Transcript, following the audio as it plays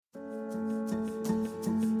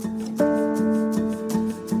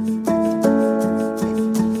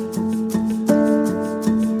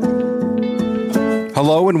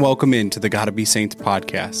Hello and welcome into the Gotta Be Saints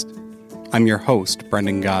podcast. I'm your host,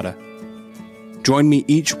 Brendan Gotta. Join me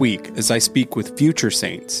each week as I speak with future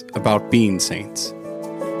saints about being saints.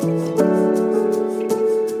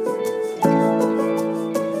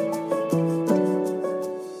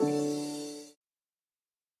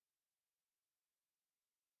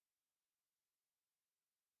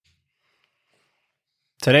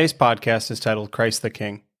 Today's podcast is titled Christ the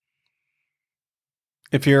King.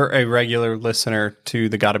 If you're a regular listener to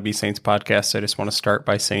the Gotta Be Saints podcast, I just want to start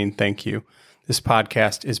by saying thank you. This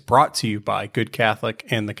podcast is brought to you by Good Catholic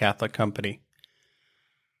and the Catholic Company.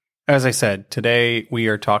 As I said, today we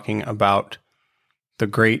are talking about the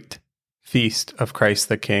great feast of Christ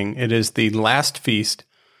the King. It is the last feast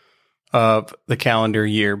of the calendar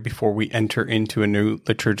year before we enter into a new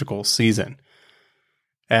liturgical season.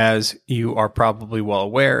 As you are probably well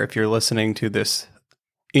aware, if you're listening to this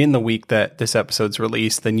in the week that this episode's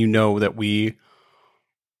released, then you know that we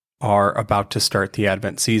are about to start the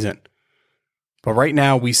Advent season. But right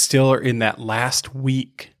now, we still are in that last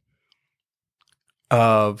week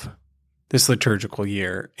of this liturgical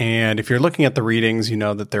year. And if you're looking at the readings, you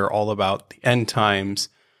know that they're all about the end times,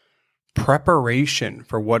 preparation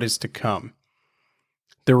for what is to come.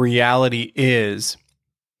 The reality is,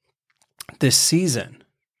 this season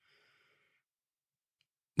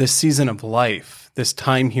of life, this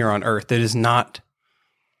time here on earth, it is not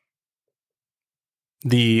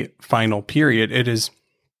the final period. It is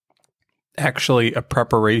actually a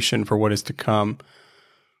preparation for what is to come,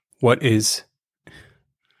 what is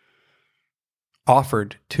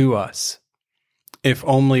offered to us, if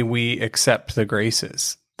only we accept the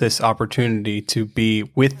graces, this opportunity to be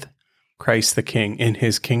with Christ the King in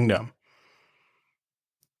his kingdom.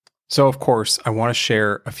 So, of course, I want to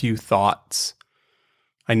share a few thoughts.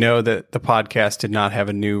 I know that the podcast did not have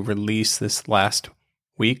a new release this last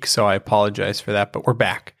week, so I apologize for that, but we're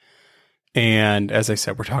back. And as I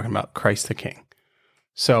said, we're talking about Christ the King.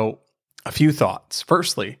 So, a few thoughts.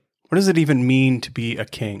 Firstly, what does it even mean to be a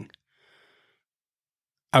king?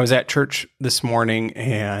 I was at church this morning,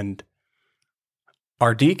 and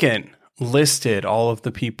our deacon listed all of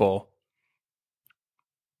the people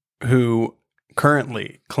who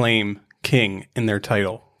currently claim king in their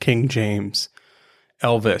title. King James.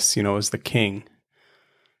 Elvis, is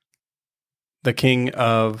the king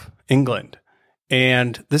of England.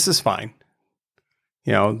 And this is fine.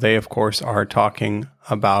 They, of course, are talking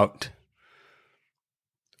about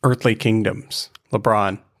earthly kingdoms.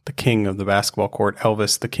 LeBron, the king of the basketball court.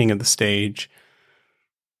 Elvis, the king of the stage.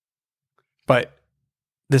 But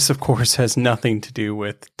this, of course, has nothing to do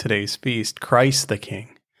with today's feast, Christ the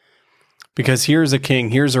King. Because here's a king,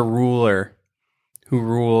 here's a ruler who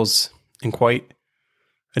rules in quite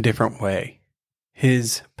a different way.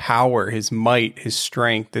 His power, his might, his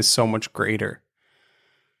strength is so much greater.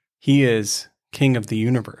 He is King of the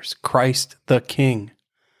universe, Christ the King.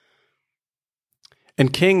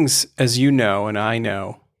 And kings, as you know and I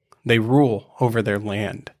know, they rule over their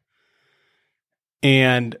land.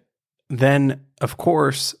 And then, of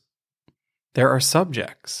course, there are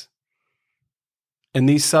subjects. And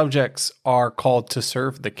these subjects are called to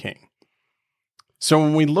serve the king. So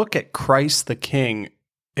when we look at Christ the King,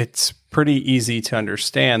 it's pretty easy to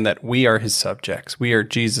understand that we are his subjects. We are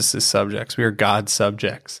Jesus' subjects. We are God's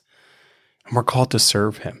subjects. And we're called to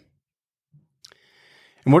serve him.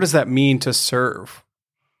 And what does that mean to serve?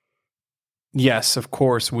 Yes, of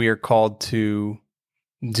course, we are called to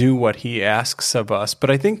do what he asks of us. But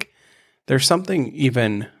I think there's something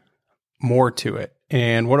even more to it.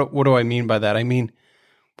 And what do I mean by that? I mean,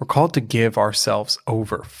 we're called to give ourselves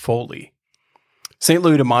over fully. St.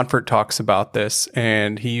 Louis de Montfort talks about this,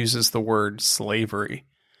 and he uses the word slavery.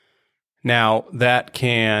 Now, that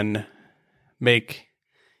can make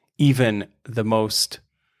even the most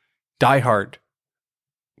diehard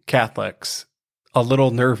Catholics a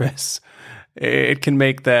little nervous. It can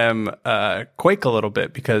make them quake a little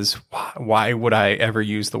bit, because why would I ever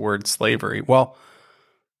use the word slavery? Well,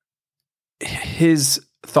 his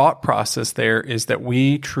thought process there is that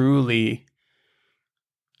we truly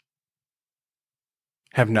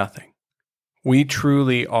have nothing. We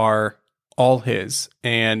truly are all his,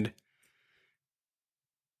 and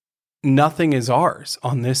nothing is ours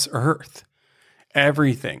on this earth.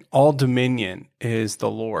 Everything, all dominion is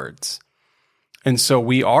the Lord's. And so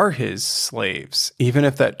we are his slaves. Even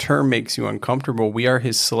if that term makes you uncomfortable, we are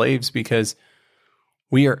his slaves because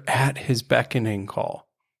we are at his beckoning call.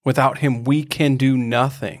 Without him, we can do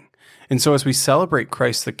nothing. And so as we celebrate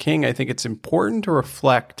Christ the King, I think it's important to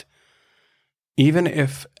reflect, even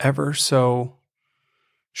if ever so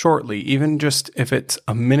shortly, even just if it's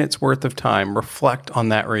a minute's worth of time, reflect on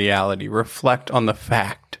that reality, reflect on the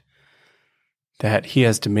fact that he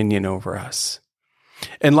has dominion over us.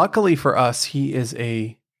 And luckily for us, he is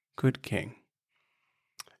a good king.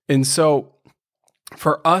 And so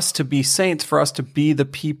for us to be saints, for us to be the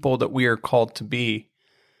people that we are called to be,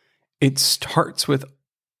 it starts with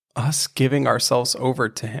us giving ourselves over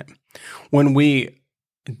to him. When we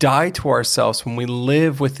die to ourselves, when we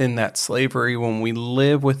live within that slavery, when we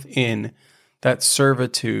live within that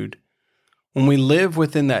servitude, when we live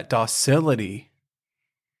within that docility,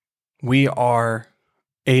 we are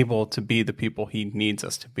able to be the people he needs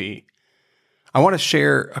us to be. I want to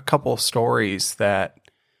share a couple of stories that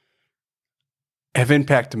have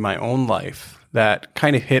impacted my own life that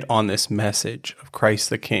kind of hit on this message of Christ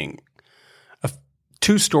the King.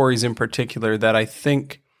 Two stories in particular that I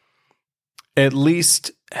think at least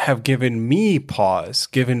have given me pause,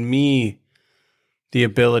 given me the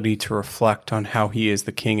ability to reflect on how he is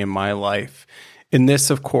the king in my life. And this,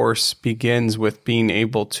 of course, begins with being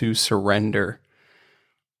able to surrender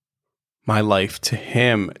my life to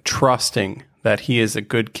him, trusting that he is a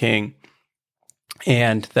good king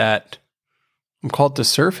and that I'm called to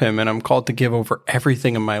serve him and I'm called to give over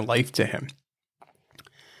everything in my life to him.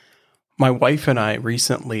 My wife and I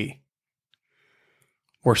recently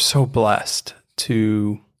were so blessed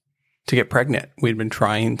to get pregnant. We'd been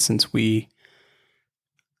trying since we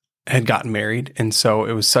had gotten married. And so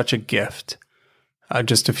it was such a gift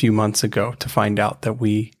just a few months ago to find out that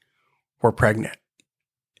we were pregnant.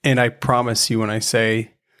 And I promise you, when I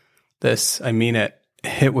say this, I mean it.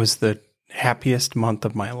 It was the happiest month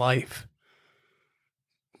of my life.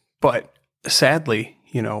 But sadly,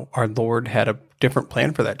 our Lord had a different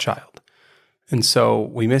plan for that child. And so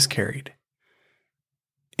we miscarried.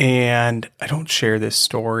 And I don't share this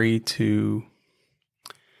story to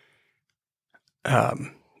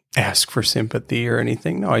ask for sympathy or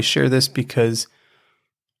anything. No, I share this because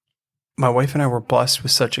my wife and I were blessed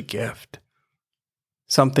with such a gift,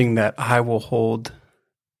 something that I will hold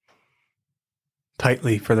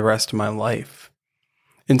tightly for the rest of my life.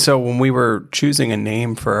 And so when we were choosing a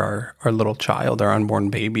name for our little child, our unborn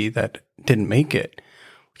baby that didn't make it,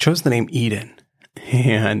 we chose the name Eden.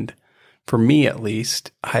 And for me, at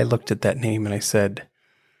least, I looked at that name and I said,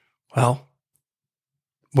 well,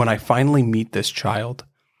 when I finally meet this child,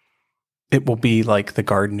 it will be like the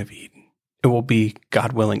Garden of Eden. It will be,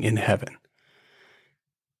 God willing, in heaven.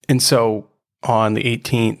 And so on the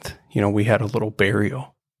 18th, we had a little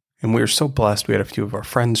burial and we were so blessed. We had a few of our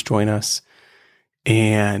friends join us.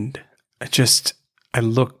 And I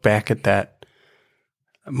look back at that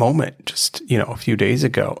moment just, a few days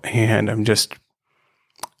ago, and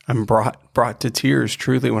I'm brought to tears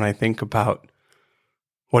truly when I think about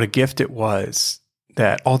what a gift it was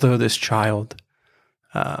that although this child,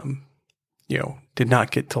 did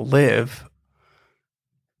not get to live,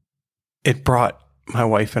 it brought my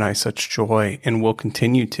wife and I such joy and will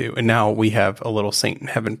continue to. And now we have a little saint in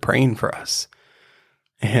heaven praying for us.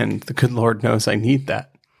 And the good Lord knows I need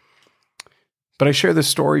that. But I share this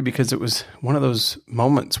story because it was one of those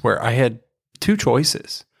moments where I had two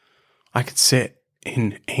choices. I could sit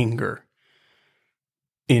in anger,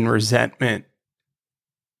 in resentment,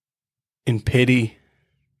 in pity.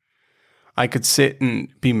 I could sit and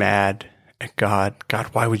be mad at God. God,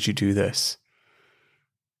 why would you do this?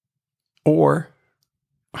 Or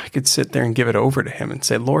I could sit there and give it over to him and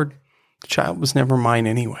say, Lord, the child was never mine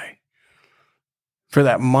anyway. For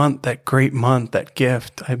that month, that great month, that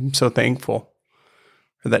gift, I'm so thankful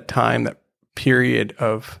for that time, that period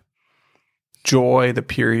of joy, the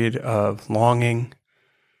period of longing,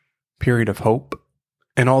 period of hope.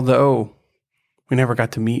 And although we never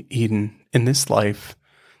got to meet Eden in this life,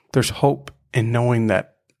 there's hope in knowing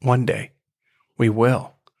that one day we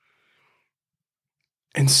will.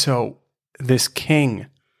 And so this king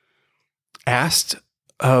asked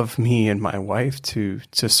of me and my wife to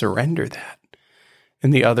surrender that.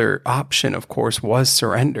 And the other option, of course, was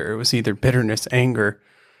surrender. It was either bitterness, anger,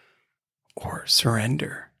 or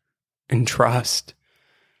surrender and trust.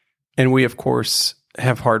 And we, of course,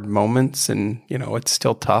 have hard moments and, it's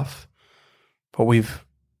still tough, but we've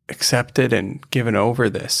accepted and given over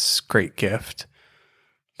this great gift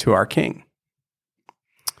to our King.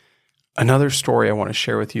 Another story I want to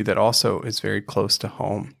share with you that also is very close to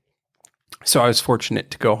home. So I was fortunate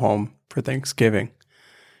to go home for Thanksgiving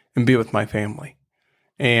and be with my family.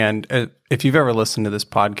 And if you've ever listened to this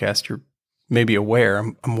podcast, you're maybe aware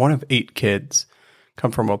I'm one of 8 kids,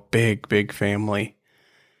 come from a big, big family.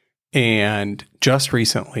 And just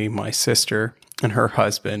recently, my sister and her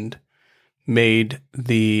husband made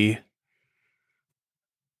the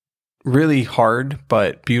really hard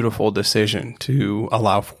but beautiful decision to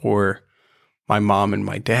allow for my mom and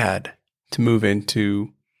my dad to move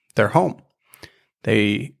into their home.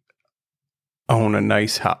 They own a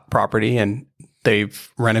nice property, and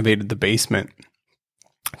they've renovated the basement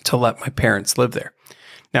to let my parents live there.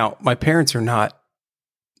 Now, my parents are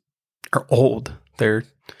old. They're,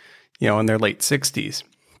 in their late 60s.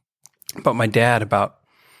 But my dad, about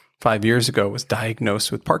 5 years ago, was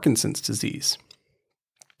diagnosed with Parkinson's disease.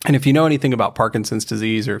 And if you know anything about Parkinson's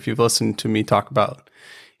disease, or if you've listened to me talk about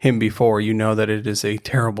him before, you know that it is a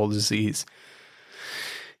terrible disease.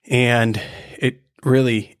 And it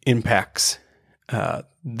really impacts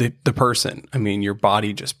the person. I mean, your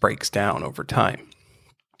body just breaks down over time.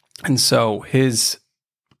 And so his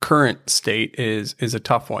current state is a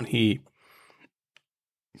tough one. He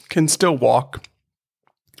can still walk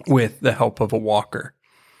with the help of a walker.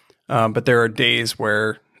 But there are days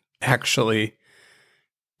where actually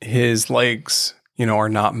his legs, are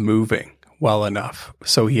not moving well enough.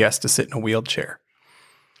 So he has to sit in a wheelchair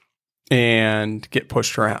and get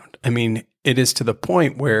pushed around. I mean, it is to the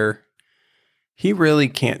point where he really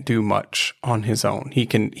can't do much on his own. He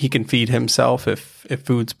can feed himself if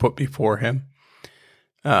food's put before him.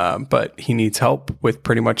 But he needs help with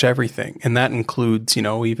pretty much everything. And that includes,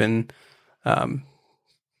 even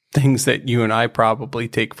things that you and I probably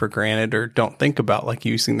take for granted or don't think about, like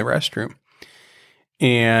using the restroom.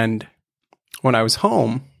 And when I was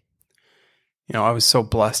home, I was so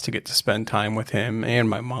blessed to get to spend time with him and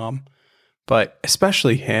my mom, but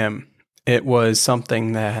especially him. It was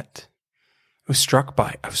something that I was struck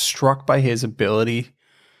by. I was struck by his ability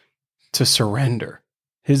to surrender,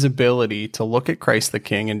 his ability to look at Christ the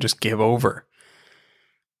King and just give over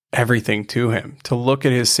everything to him, to look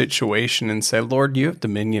at his situation and say, Lord, you have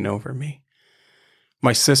dominion over me.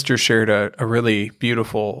 My sister shared a really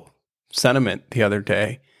beautiful sentiment the other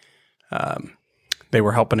day. They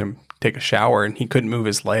were helping him take a shower and he couldn't move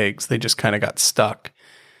his legs. They just kind of got stuck.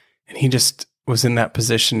 And he just was in that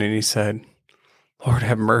position and he said, Lord,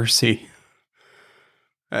 have mercy.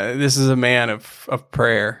 This is a man of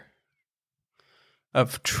prayer,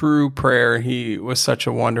 of true prayer. He was such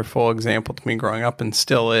a wonderful example to me growing up and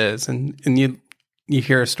still is. And you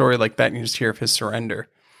hear a story like that and you just hear of his surrender.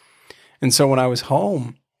 And so when I was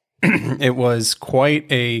home, it was quite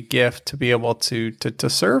a gift to be able to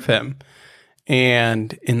serve him.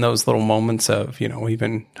 And in those little moments of,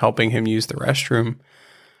 even helping him use the restroom,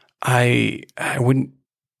 I wouldn't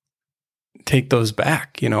take those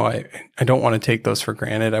back. I don't want to take those for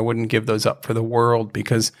granted. I wouldn't give those up for the world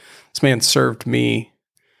because this man served me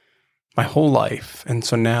my whole life. And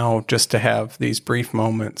so now just to have these brief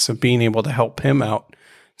moments of being able to help him out,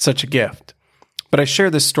 such a gift. But I share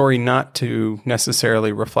this story not to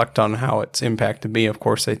necessarily reflect on how it's impacted me. Of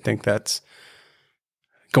course, I think that's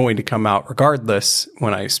going to come out regardless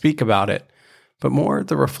when I speak about it, but more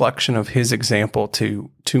the reflection of his example to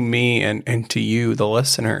me and to you, the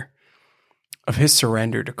listener, of his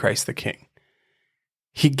surrender to Christ the King.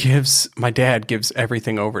 My dad gives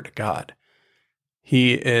everything over to God.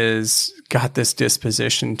 He is got this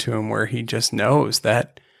disposition to him where he just knows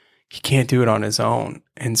that he can't do it on his own.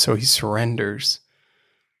 And so he surrenders.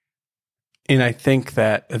 And I think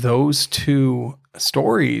that those two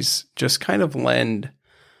stories just kind of lend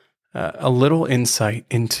a little insight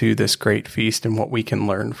into this great feast and what we can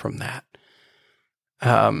learn from that.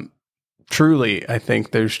 Truly, I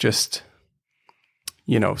think there's just,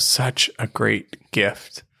 such a great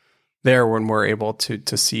gift there when we're able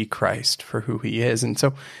to see Christ for who he is. And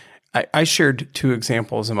so I shared two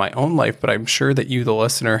examples in my own life, but I'm sure that you, the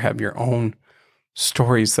listener, have your own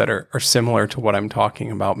stories that are similar to what I'm talking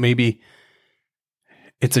about. Maybe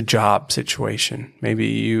it's a job situation. Maybe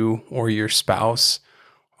you or your spouse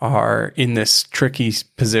are in this tricky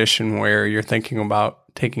position where you're thinking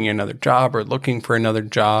about taking another job or looking for another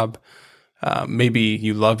job. Maybe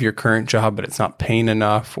you love your current job, but it's not paying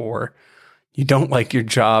enough, or you don't like your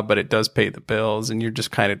job, but it does pay the bills, and you're just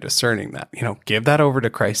kind of discerning that. Give that over to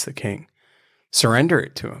Christ the King. Surrender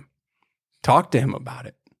it to him. Talk to him about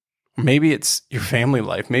it. Maybe it's your family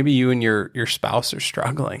life. Maybe you and your spouse are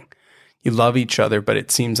struggling. You love each other, but it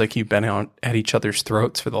seems like you've been at each other's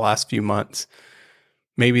throats for the last few months.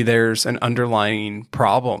 Maybe there's an underlying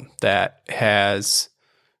problem that has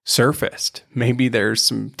surfaced. Maybe there's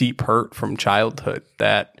some deep hurt from childhood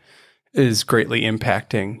that is greatly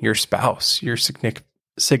impacting your spouse, your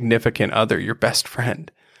significant other, your best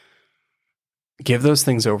friend. Give those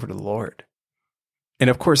things over to the Lord. And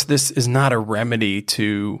of course, this is not a remedy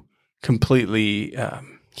to completely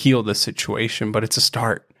heal the situation, but it's a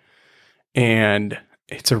start. And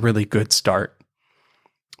it's a really good start.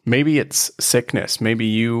 Maybe it's sickness. Maybe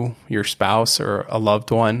you, your spouse, or a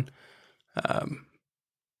loved one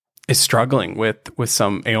is struggling with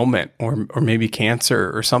some ailment or maybe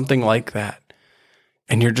cancer or something like that.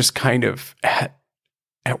 And you're just kind of at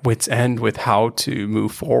wit's end with how to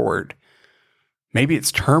move forward. Maybe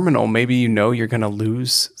it's terminal. Maybe you know you're going to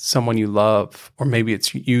lose someone you love, or maybe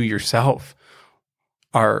it's you yourself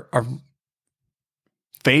are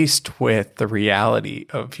faced with the reality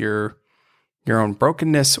of your own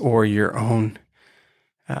brokenness or your own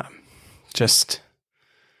just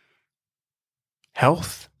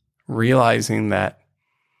health, realizing that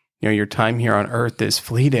your time here on earth is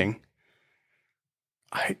fleeting.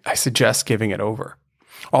 I suggest giving it over.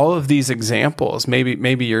 All of these examples,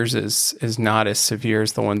 maybe yours is not as severe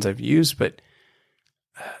as the ones I've used, but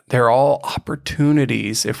they're all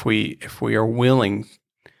opportunities if we are willing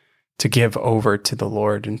to give over to the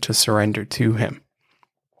Lord and to surrender to Him.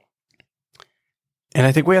 And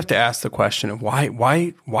I think we have to ask the question of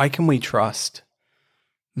why can we trust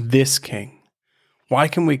this King? Why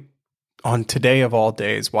can we, on today of all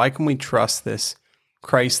days, why can we trust this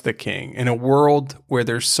Christ the King in a world where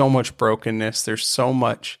there's so much brokenness, there's so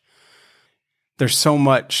much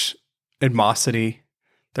animosity,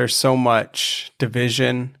 there's so much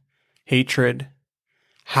division, hatred?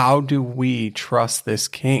 How do we trust this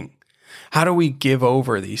King? How do we give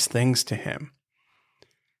over these things to Him?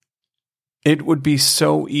 It would be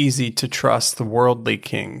so easy to trust the worldly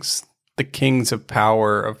kings, the kings of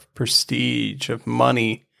power, of prestige, of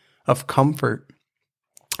money, of comfort.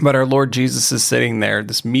 But our Lord Jesus is sitting there,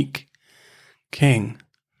 this meek King,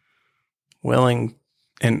 willing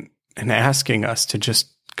and asking us to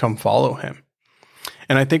just come follow Him.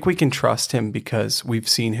 And I think we can trust Him because we've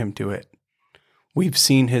seen Him do it. We've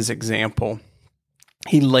seen His example.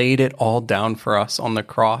 He laid it all down for us on the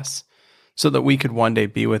cross so that we could one day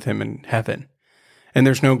be with Him in heaven. And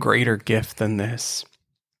there's no greater gift than this.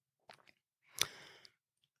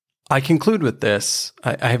 I conclude with this.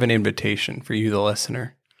 I have an invitation for you, the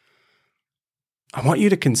listener. I want you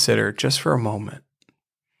to consider just for a moment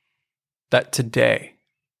that today,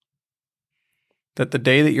 that the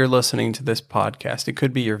day that you're listening to this podcast, it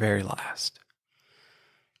could be your very last.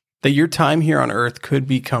 That your time here on earth could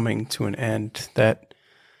be coming to an end, that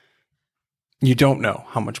you don't know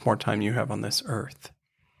how much more time you have on this earth.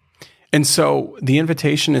 And so the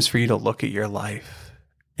invitation is for you to look at your life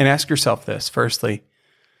and ask yourself this. Firstly,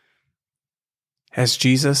 has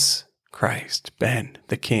Jesus Christ been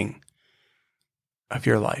the King of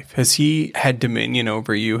your life? Has He had dominion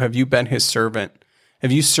over you? Have you been His servant?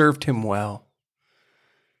 Have you served Him well?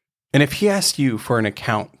 And if He asked you for an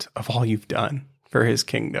account of all you've done for His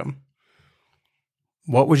kingdom,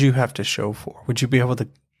 what would you have to show for? Would you be able to,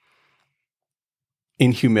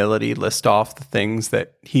 in humility, list off the things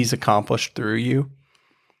that He's accomplished through you?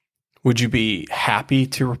 Would you be happy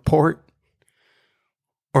to report?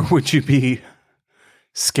 Or would you be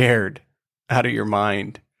scared out of your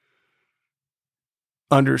mind,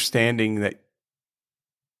 understanding that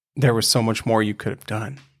there was so much more you could have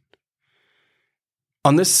done?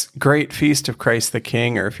 On this great feast of Christ the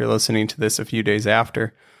King, or if you're listening to this a few days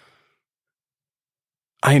after,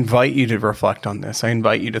 I invite you to reflect on this. I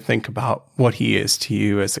invite you to think about what He is to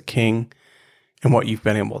you as a king and what you've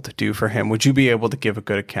been able to do for Him. Would you be able to give a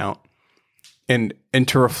good account and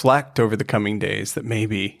to reflect over the coming days that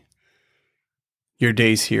maybe your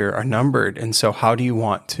days here are numbered? And so how do you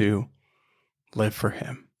want to live for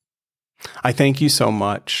Him? I thank you so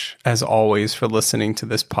much, as always, for listening to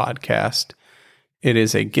this podcast. It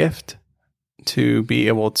is a gift to be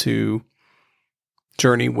able to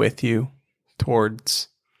journey with you towards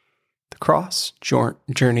the cross,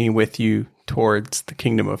 journey with you towards the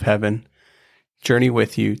kingdom of heaven, journey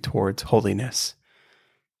with you towards holiness.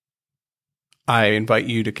 I invite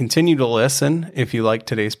you to continue to listen. If you like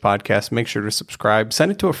today's podcast, make sure to subscribe.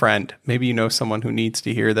 Send it to a friend. Maybe you know someone who needs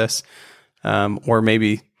to hear this, or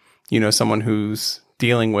maybe you know someone who's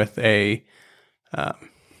dealing with a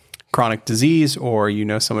chronic disease, or you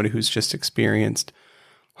know somebody who's just experienced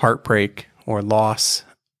heartbreak or loss,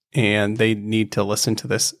 and they need to listen to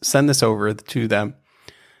this. Send this over to them.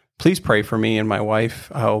 Please pray for me and my wife.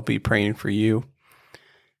 I'll be praying for you.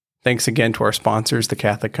 Thanks again to our sponsors, The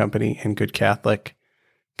Catholic Company and Good Catholic.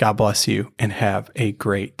 God bless you and have a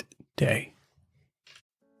great day.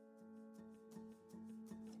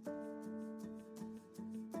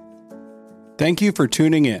 Thank you for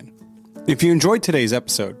tuning in. If you enjoyed today's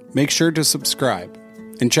episode, make sure to subscribe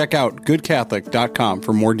and check out goodcatholic.com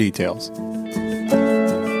for more details.